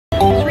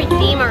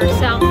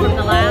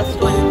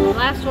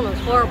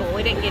horrible.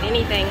 We didn't get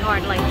anything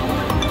hardly.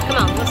 Come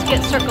on, let's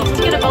get circles.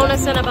 Let's get a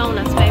bonus and a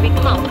bonus, baby.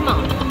 Come on, come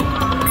on. Oh,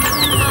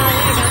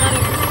 there you go.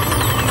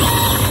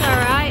 That's all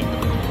right.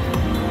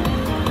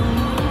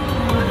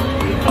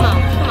 Come on,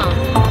 come on,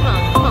 come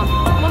on, come on.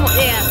 One more.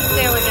 Yes,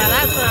 there we go.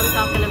 That's what I'm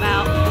talking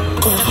about. A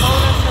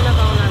bonus and a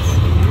bonus.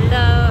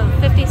 The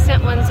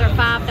 50-cent ones are $5.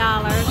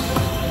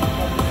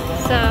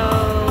 So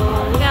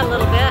we got a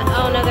little bit.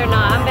 Oh no, they're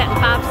not. I'm betting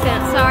 5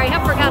 cents. Sorry, I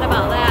forgot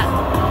about that.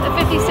 The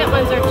 50-cent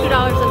ones are $2.50.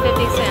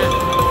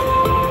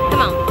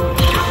 Come on.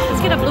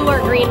 Let's get a blue or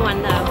green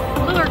one though.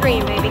 Blue or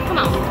green, baby. Come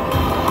on. Come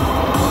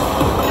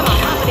on,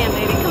 pop it in,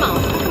 baby. Come on.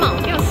 Come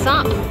on. Give us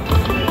something.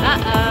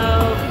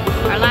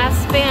 Uh-oh. Our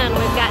last spin,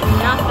 we've got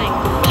nothing.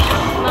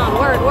 Come on,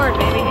 word,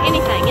 baby.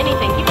 Anything,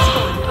 anything. Keep us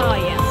going. Oh,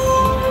 yes.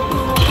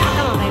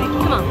 Come on, baby.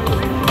 Come on.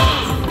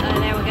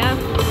 There we go.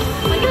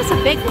 Well, give us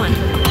a big one.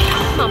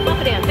 Come on, pop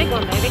it in. Big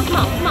one, baby. Come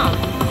on, come on.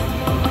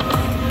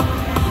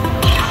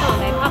 Come on,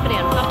 baby. Pop it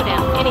in, pop it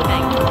in.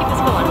 Anything. Keep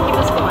us going, keep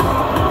us going.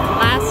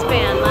 Last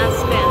spin, last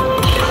spin.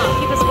 Come on,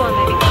 keep us going,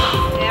 baby. Come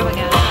on. There we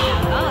go, there we go.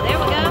 Oh, there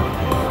we go.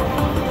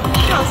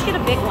 Come on, let's get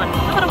a big one.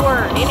 How about a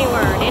word? Any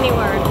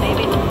word,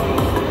 baby.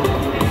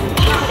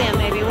 Pop it in,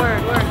 baby.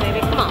 Word,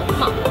 baby. Come on,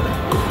 come on.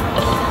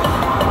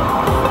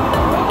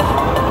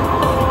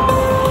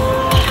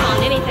 Come on,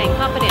 anything.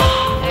 Pop it in.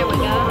 There we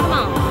go. Come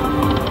on.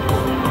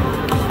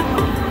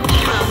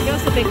 Give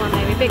us a big one,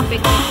 baby. Big, big,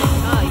 big.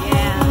 Oh,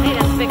 yeah. Hey,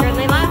 that's bigger than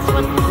the last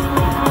one. Come on.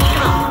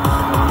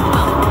 Come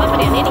on. Pop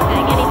it in.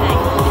 Anything, anything.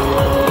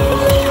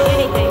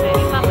 Anything,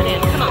 baby. Pop it in.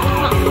 Come on,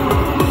 come on.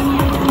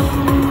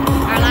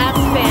 Our last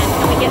spin.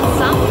 Can we get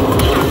some?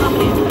 Come on, pop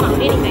it in. Come on.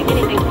 Anything,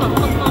 anything. Come on,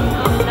 come on, come on.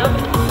 Oh, nope.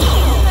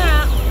 All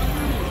right.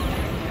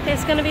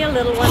 It's going to be a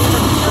little one for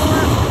sure. All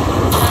right.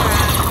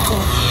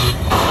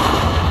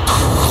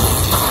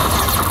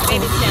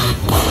 Baby step.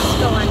 Keep us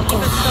going.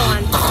 Keep us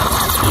going.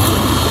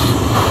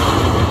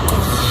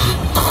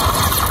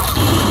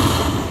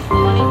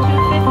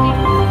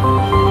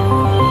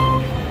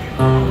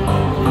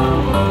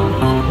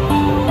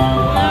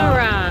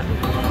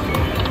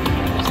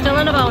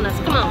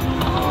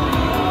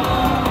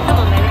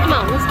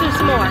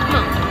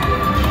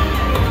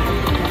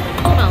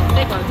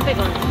 Big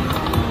one.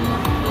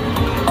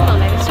 Come on,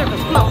 baby.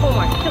 Circles. Come on, 4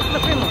 more. Come on,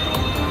 3 more.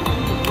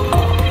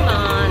 Come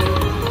on.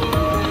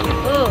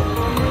 Ooh.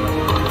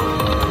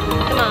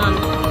 Come on.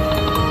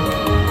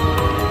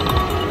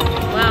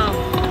 Wow.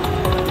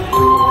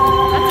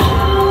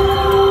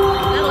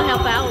 That'll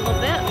help out a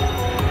little bit.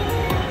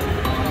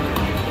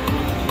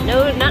 No,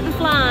 nothing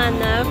flying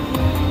though.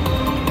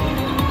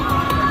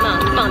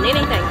 Come on,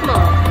 anything. Come on.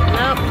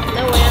 Nope,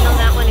 no win on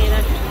that one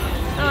either.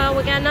 Oh,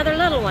 we got another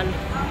little one.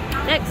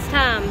 Next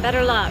time,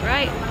 better luck,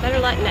 right? Better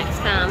luck next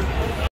time.